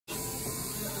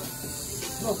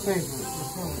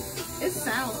It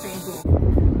sounds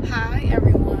painful. Hi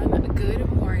everyone,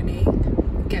 good morning.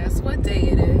 Guess what day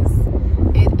it is?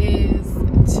 It is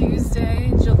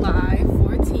Tuesday, July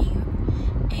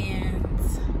 14th, and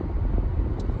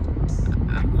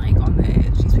I'm like on the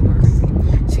edge. These people are crazy.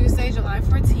 Tuesday, July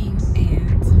 14th,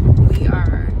 and we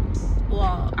are,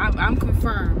 well, I'm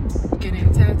confirmed getting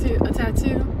a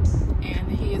tattoo,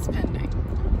 and he is pending.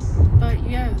 But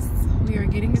yes, we are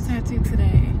getting a tattoo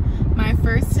today. My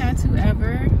first tattoo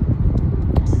ever.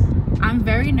 I'm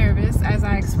very nervous, as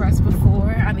I expressed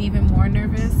before. I'm even more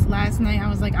nervous. Last night I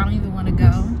was like, I don't even want to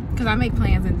go, because I make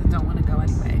plans and don't want to go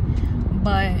anyway.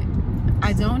 But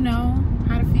I don't know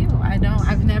how to feel.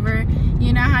 I've never,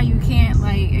 you know how you can't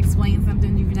like explain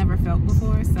something you've never felt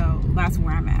before, so that's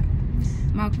where I'm at.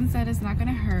 Malcolm said it's not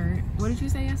gonna hurt. What did you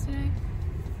say yesterday?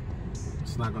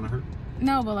 It's not gonna hurt?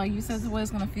 No, but like you said what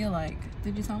it's gonna feel like.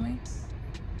 Did you tell me?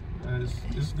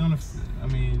 It's gonna, I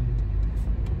mean,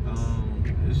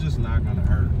 it's just not gonna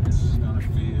hurt. It's just gonna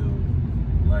feel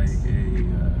like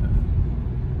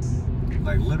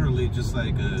like literally just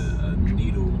like a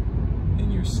needle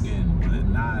in your skin, but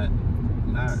not.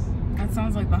 That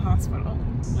sounds like the hospital.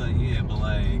 But yeah, but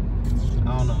like,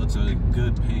 I don't know, it's a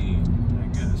good pain, I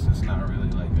guess. It's not really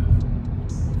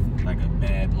like a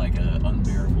bad, like a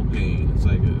unbearable pain. It's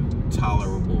like a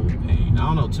tolerable pain. I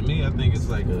don't know, to me, I think it's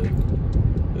like a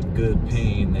good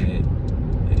pain that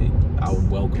I would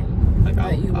welcome. Like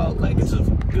like it's a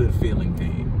good feeling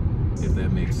pain, if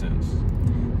that makes sense.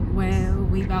 Well,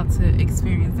 we about to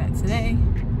experience that today,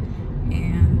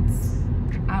 and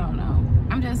I don't know.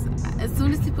 I'm just, as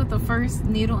soon as you put the first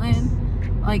needle in,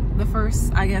 like the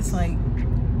first, I guess, like,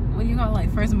 what do you call it,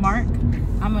 like first mark,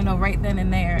 I'm gonna know right then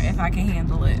and there if I can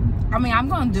handle it. I mean, I'm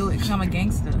gonna do it because I'm a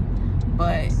gangster,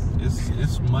 but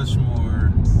it's much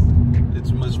more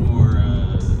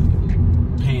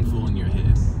painful in your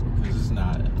head, because it's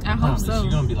not. I hope so.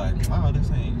 You're gonna be like, wow, this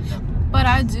ain't nothing. But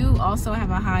I do also have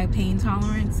a high pain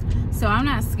tolerance, so I'm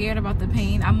not scared about the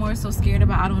pain. I'm more so scared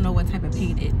about I don't know what type of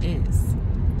pain it is,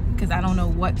 because I don't know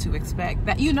what to expect.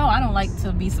 That, you know, I don't like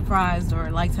to be surprised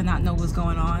or like to not know what's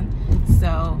going on.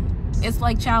 So it's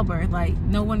like childbirth. Like,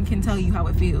 no one can tell you how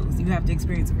it feels. You have to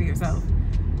experience it for yourself.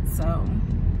 So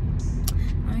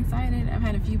I'm excited. I've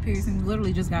had a few piercings.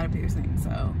 Literally just got a piercing.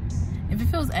 So if it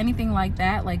feels anything like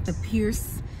that, like the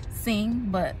piercing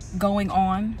but going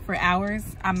on for hours,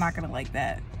 I'm not gonna like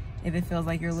that. If it feels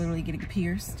like you're literally getting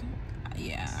pierced,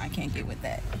 yeah, I can't get with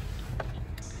that,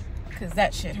 because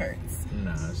that shit hurts.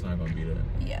 Nah, it's not gonna be that.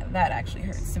 Yeah, that actually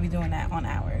hurts to be doing that on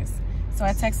hours. So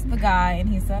I texted the guy and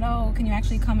he said, oh, can you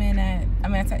actually come in at, I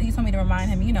mean, he told me to remind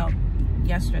him, you know,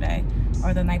 yesterday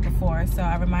or the night before. So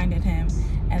I reminded him,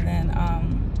 and then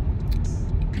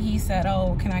he said,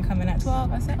 oh, can I come in at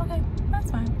 12? I said, okay,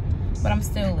 that's fine. But I'm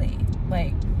still late.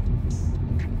 Like,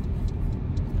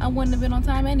 I wouldn't have been on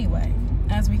time anyway,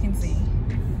 as we can see.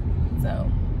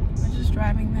 So we're just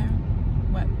driving there.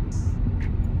 What?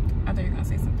 I thought you were gonna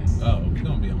say something. Oh, we're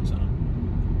gonna be on time.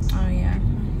 Oh yeah.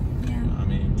 Yeah. I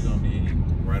mean, we're gonna be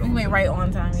right on time. We went right on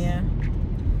time, yeah.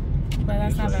 But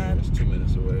that's not bad. It's 2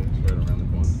 minutes away. It's right around the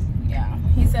corner. Yeah.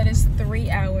 He said it's 3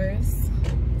 hours.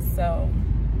 So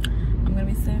I'm gonna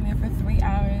be sitting there for 3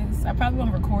 hours. I probably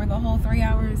won't record the whole 3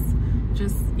 hours.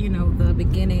 Just, you know, the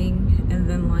beginning and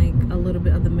then like a little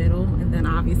bit of the middle and then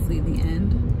obviously the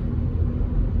end.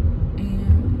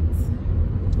 And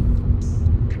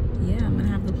yeah, I'm gonna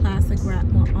have the plastic wrap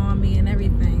on me and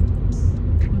everything.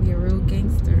 I'm gonna be a real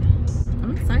gangster.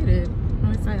 I'm excited.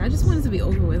 I'm excited. I just want it to be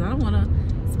over with. I don't want to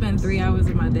spend 3 hours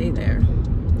of my day there.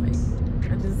 Like,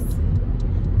 I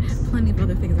have plenty of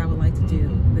other things I would like to do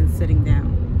than sitting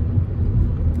down.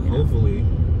 You know? Hopefully,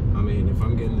 I mean, if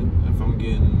I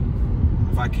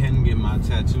can get my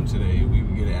tattoo today, we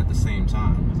can get it at the same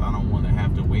time, because I don't want to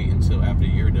have to wait until after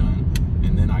you're done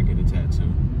and then I get a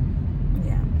tattoo.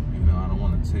 Yeah. You know, I don't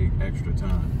want to take extra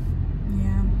time.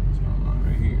 Yeah. So I'm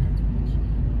right here.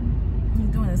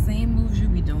 You're doing the same moves you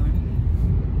be doing.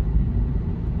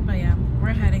 But yeah,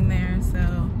 we're heading there,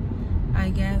 so I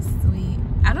guess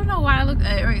I don't know why I look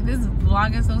at right, this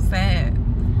vlog is so sad.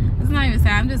 It's not even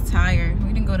sad, I'm just tired.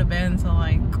 We didn't go to bed until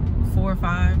like 4 or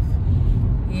 5.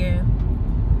 Yeah.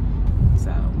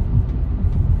 So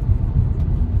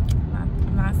I'm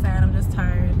not sad, I'm just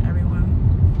tired, everyone.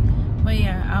 But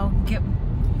yeah, I'll get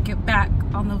back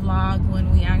on the vlog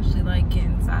when we actually like get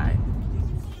inside.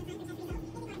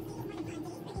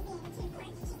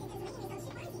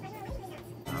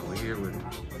 We're here with it.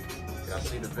 Y'all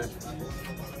see the fish?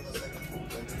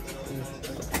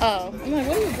 Oh, I'm like,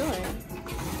 what are you doing?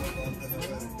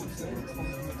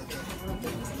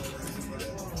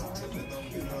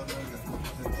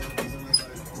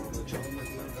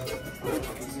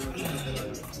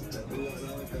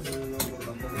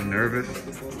 nervous?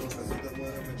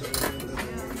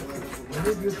 I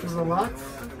need you to relax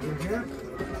in here.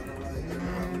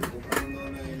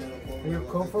 Are you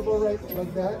comfortable like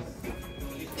that?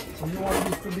 Or you want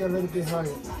this to be a little bit higher?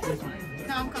 Yes.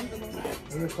 No, I'm comfortable.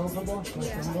 Are you comfortable? Okay,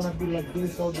 Yeah. I'm gonna be like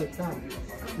this all the time.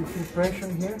 You feel pressure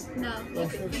in here? No. You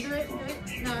do it?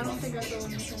 No, I don't think I feel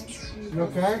anything. You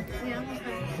okay? Yeah, I'm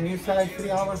okay. Can you stay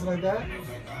 3 hours like that?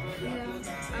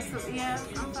 Yeah,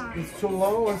 I'm fine. It's too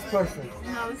low or it's perfect?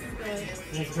 No, this is good.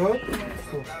 It's good?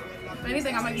 Cool. If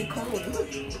anything, I might be cold.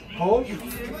 Hold?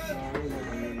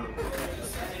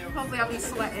 Hopefully I'll be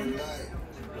sweating.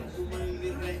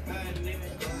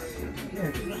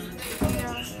 Yeah.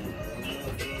 Yeah.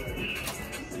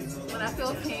 When I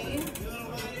feel pain,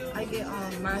 I get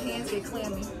my hands get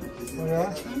clammy. Oh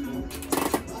yeah?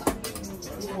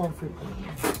 You won't feel pain.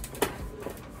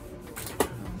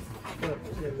 I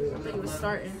thought you were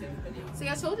starting. See,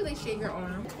 I told you they shave your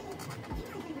arm.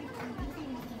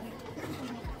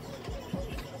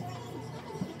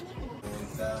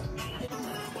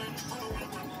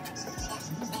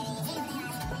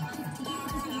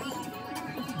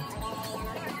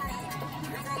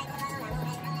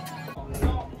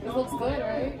 It looks good,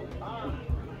 right?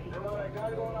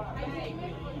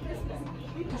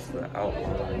 It's the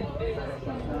outline.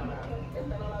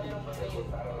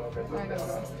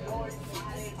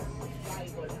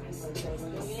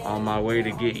 On my way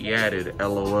to get yadded,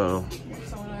 LOL.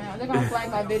 They're gonna flag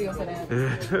my video for that.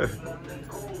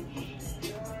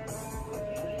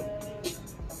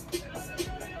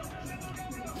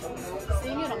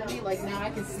 Seeing it on me, like now I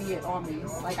can see it on me.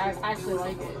 Like I actually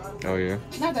like it. Oh yeah?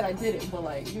 Not that I did it, but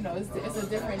like, you know, it's a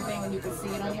different thing when you can see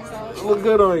it on yourself. Look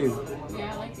good on you.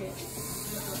 Yeah, I like it.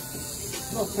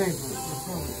 It's not painful.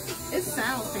 It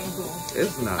sounds painful.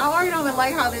 It's I not. already don't even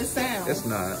like how this sounds. It's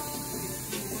not.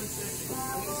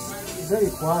 It's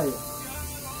very quiet.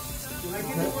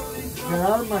 There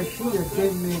are my feet that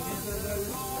can make.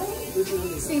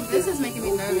 See, this is making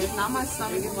me nervous. Now my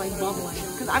stomach is like bubbling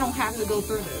because I don't have to go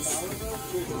through this.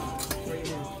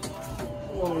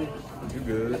 You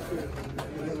good.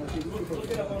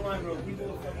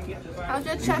 How'd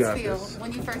your You chest got feel this.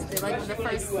 when you first did, like the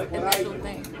first initial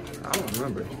thing? I don't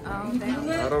remember. Oh, damn.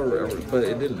 I don't remember, but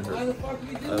it didn't hurt.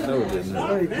 I know it didn't hurt.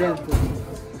 Very gentle.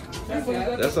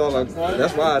 That's all I,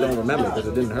 that's why I don't remember, because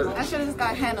it didn't hurt. I should have just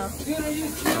got henna,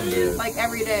 I'm good. like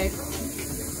every day.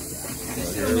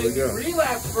 Here we go.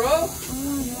 Relax, bro.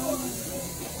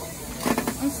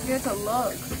 I'm scared to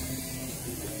look.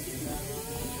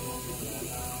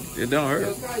 It don't hurt.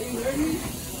 You heard me?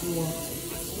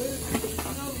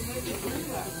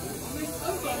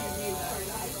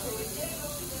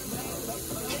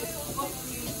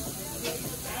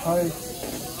 Hi.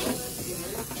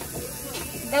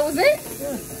 That was it?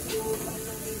 Yeah.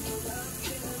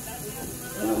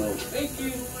 Thank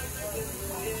you.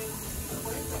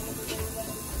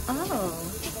 Oh,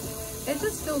 it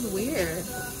just feels weird.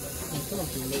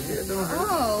 It don't hurt.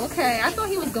 Oh, okay. I thought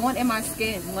he was going in my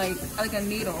skin, like a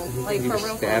needle, like He for was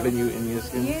real. stabbing you in your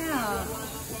skin? Yeah.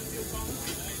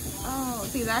 Oh,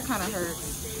 see, that kind of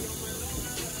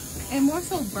hurts. And more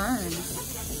so burns.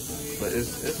 But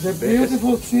it's The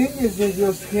beautiful thing is that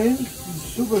your skin is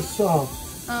super soft.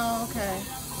 Oh, okay.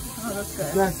 Oh, that's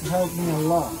good. That's helped me a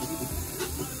lot.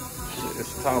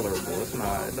 It's tolerable. It's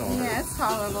not. It don't Yeah, hurt. it's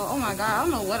tolerable. Oh my god, I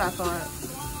don't know what I thought.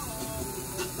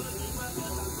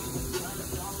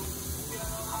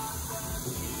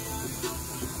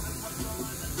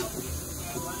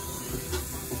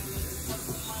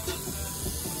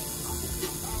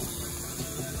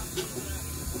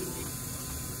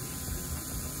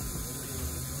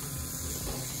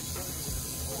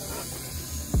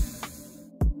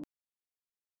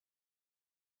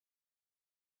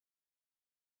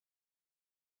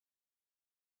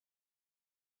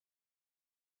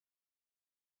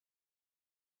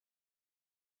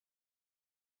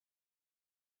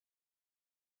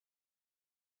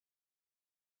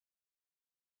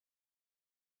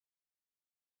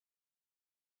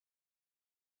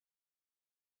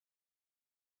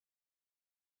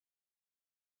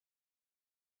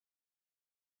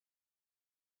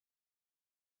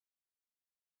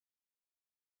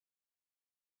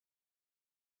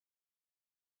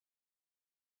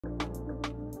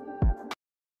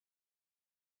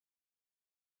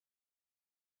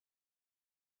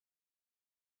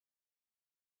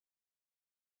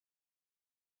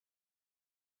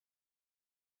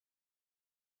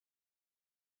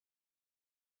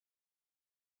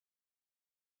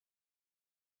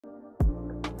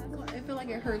 I feel like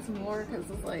it hurts more because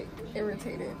it's like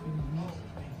irritated.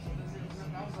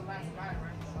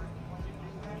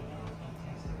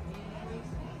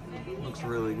 Looks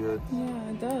really good. Yeah,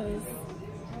 it does.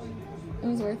 It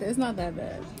was worth it. It's not that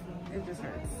bad. It just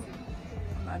hurts.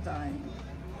 I'm not dying.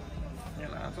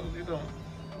 Yeah, I told you don't.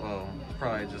 Well,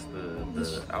 probably just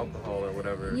the alcohol or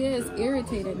whatever. Yeah, it's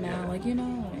irritated now. Like, you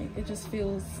know, like it just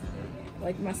feels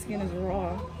like my skin is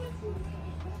raw.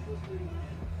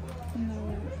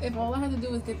 No. If all I had to do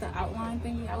was get the outline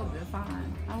thingy, I would have been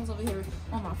fine. I was over here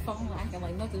on my phone acting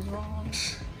like nothing's wrong.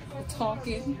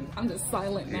 Talking. I'm just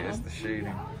silent now. Yeah, it's the shading.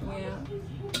 Yeah.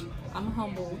 I'm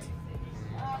humbled.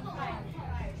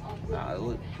 Nah,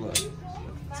 look,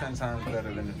 10 times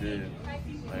better than it did. Like,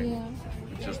 Yeah.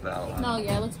 just the outline. No,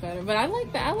 yeah, it looks better. But I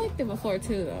like that. I liked it before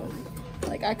too, though.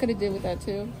 Like I could have did with that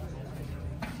too.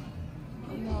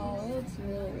 No, it's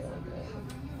really, really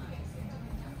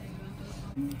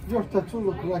good. Your tattoo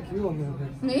look like you a little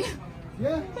bit. Me?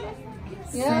 Yeah.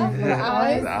 Yeah. Same, The like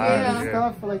eyes. The eyes, Yeah.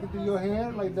 stuff, like your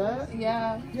hair, like that.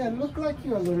 Yeah. Yeah, look like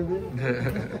you a little bit.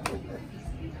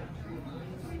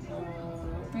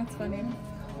 That's funny.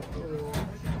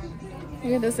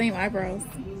 We have the same eyebrows.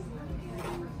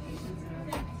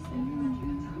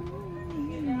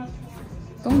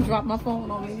 Don't drop my phone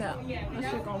on me now.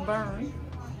 That shit gonna burn.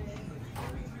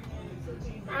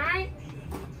 Alright.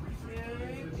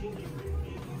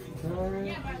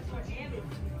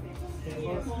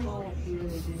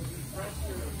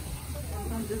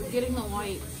 I'm just getting the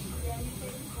white.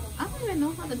 I don't even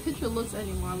know how the picture looks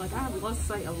anymore. Like I have lost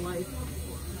sight of life.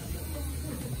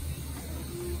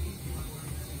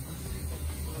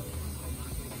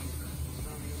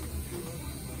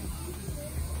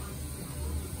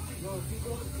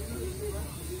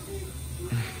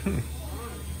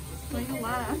 Why you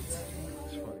laughed?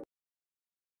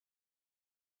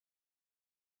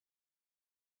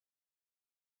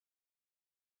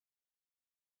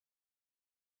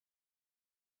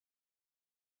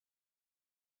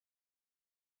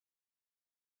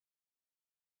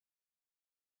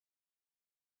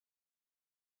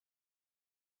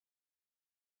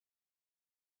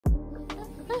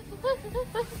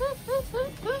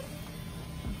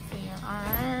 See your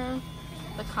arm,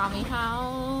 the Kame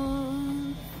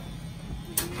house.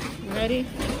 You ready?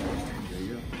 There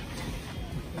you go.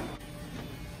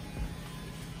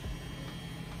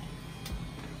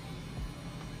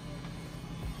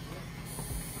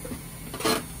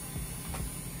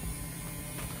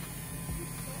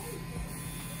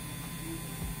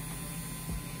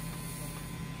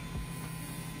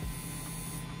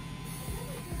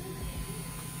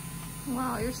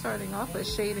 Wow, you're starting off with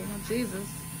shading. Oh, Jesus.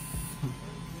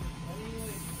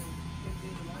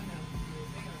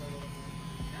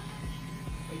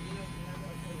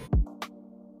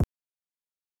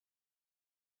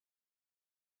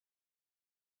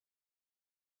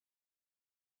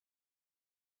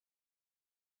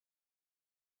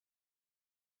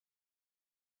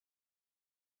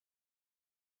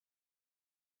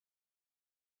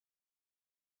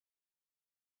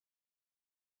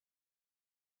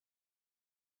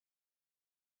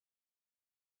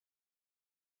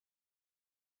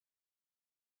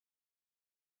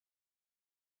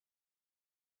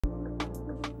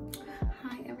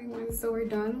 Hi everyone, so we're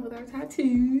done with our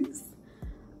tattoos.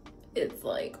 It's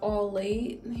like all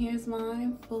late. Here's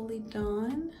mine, fully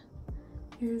done.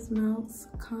 Here's Mel's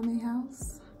Kame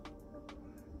house,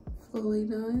 fully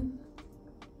done.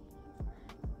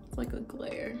 It's like a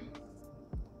glare.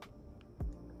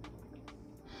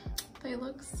 They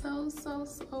look so, so,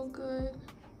 so good.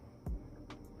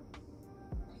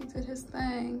 He did his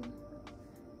thing.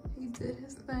 He did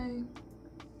his thing.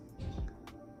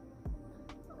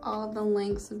 All the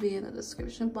links will be in the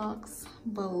description box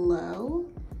below.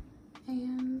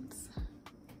 And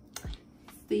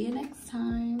see you next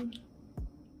time.